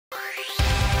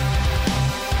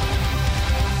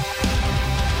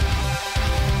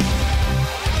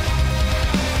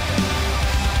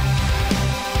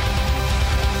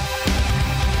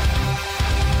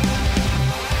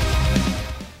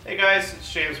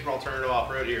from Alternative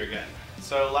Off-Road here again.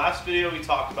 So last video we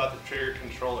talked about the trigger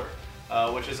controller,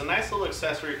 which is a nice little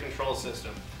accessory control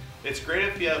system. It's great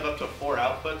if you have up to 4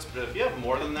 outputs, but if you have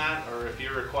more than that, or if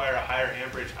you require a higher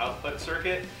amperage output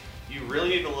circuit, you really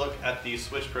need to look at the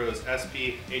Switch Pro's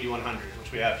SP8100,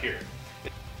 which we have here.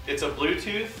 It's a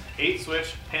Bluetooth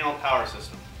 8-switch panel power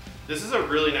system. This is a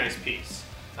really nice piece.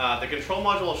 The control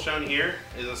module shown here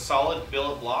is a solid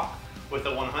billet block with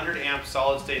a 100 amp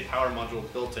solid state power module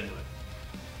built into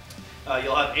it.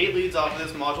 You'll have 8 leads off of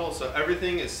this module, so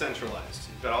everything is centralized.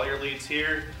 You've got all your leads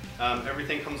here,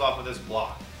 everything comes off of this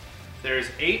block. There's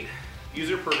 8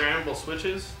 user-programmable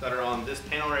switches that are on this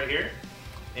panel right here,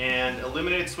 and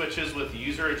illuminated switches with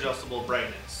user-adjustable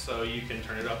brightness. So you can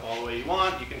turn it up all the way you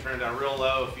want, you can turn it down real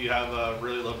low if you have a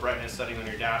really low brightness setting on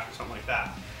your dash or something like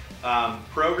that.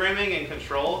 Programming and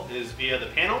control is via the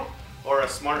panel or a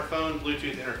smartphone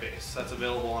Bluetooth interface that's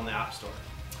available on the App Store.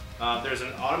 There's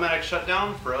an automatic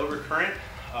shutdown for overcurrent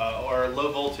or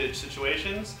low voltage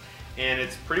situations, and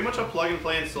it's pretty much a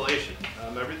plug-and-play installation.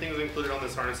 Everything is included on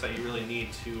this harness that you really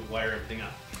need to wire everything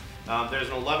up. There's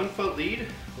an 11-foot lead,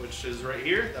 which is right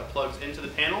here, that plugs into the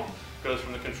panel, goes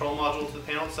from the control module to the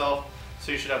panel itself,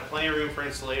 so you should have plenty of room for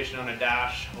installation on a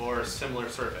dash or a similar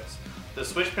surface. The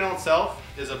switch panel itself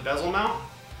is a bezel mount,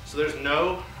 so there's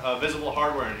no visible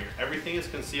hardware in here. Everything is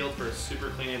concealed for a super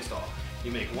clean install.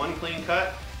 You make one clean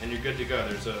cut and you're good to go.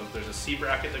 There's a C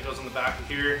bracket that goes on the back of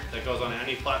here that goes on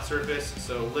any flat surface,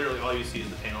 so literally all you see is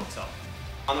the panel itself.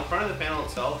 On the front of the panel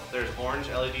itself, there's orange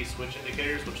LED switch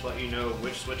indicators which let you know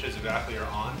which switches exactly are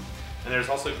on, and there's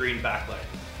also green backlighting.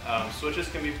 Switches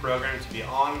can be programmed to be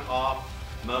on, off,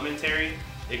 momentary,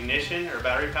 ignition or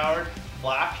battery powered,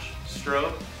 flash,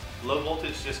 strobe, low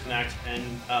voltage disconnect, and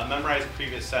memorize a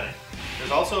previous setting.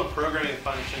 There's also a programming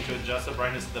function to adjust the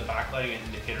brightness of the backlighting and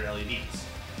indicator LEDs.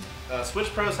 Switch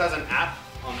Pros has an app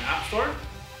on the App Store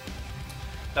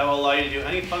that will allow you to do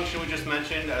any function we just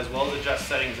mentioned, as well as adjust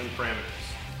settings and parameters.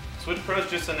 Switch Pros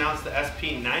just announced the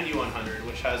SP8100,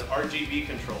 which has RGB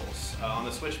controls on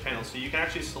the switch panel, so you can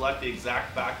actually select the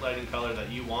exact backlighting color that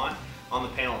you want on the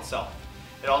panel itself.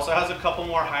 It also has a couple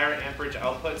more higher amperage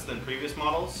outputs than previous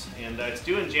models, and it's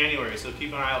due in January, so keep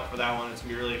an eye out for that one. It's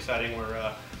going to be really exciting.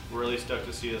 We're really stoked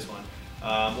to see this one.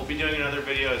 We'll be doing another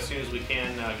video as soon as we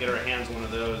can get our hands on one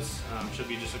of those. Should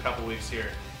be just a couple weeks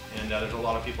here, and there's a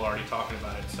lot of people already talking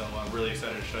about it, so I'm really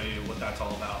excited to show you what that's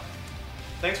all about.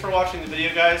 Thanks for watching the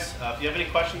video, guys. If you have any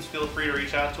questions, feel free to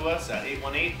reach out to us at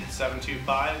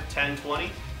 818-725-1020.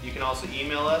 You can also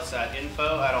email us at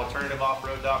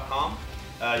info@alternativeoffroad.com.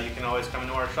 You can always come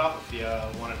into our shop if you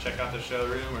want to check out the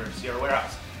showroom or see our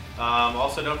warehouse.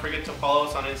 Also, don't forget to follow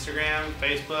us on Instagram,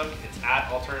 Facebook. It's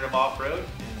 @Alternative Off-Road,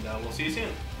 and we'll see you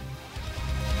soon.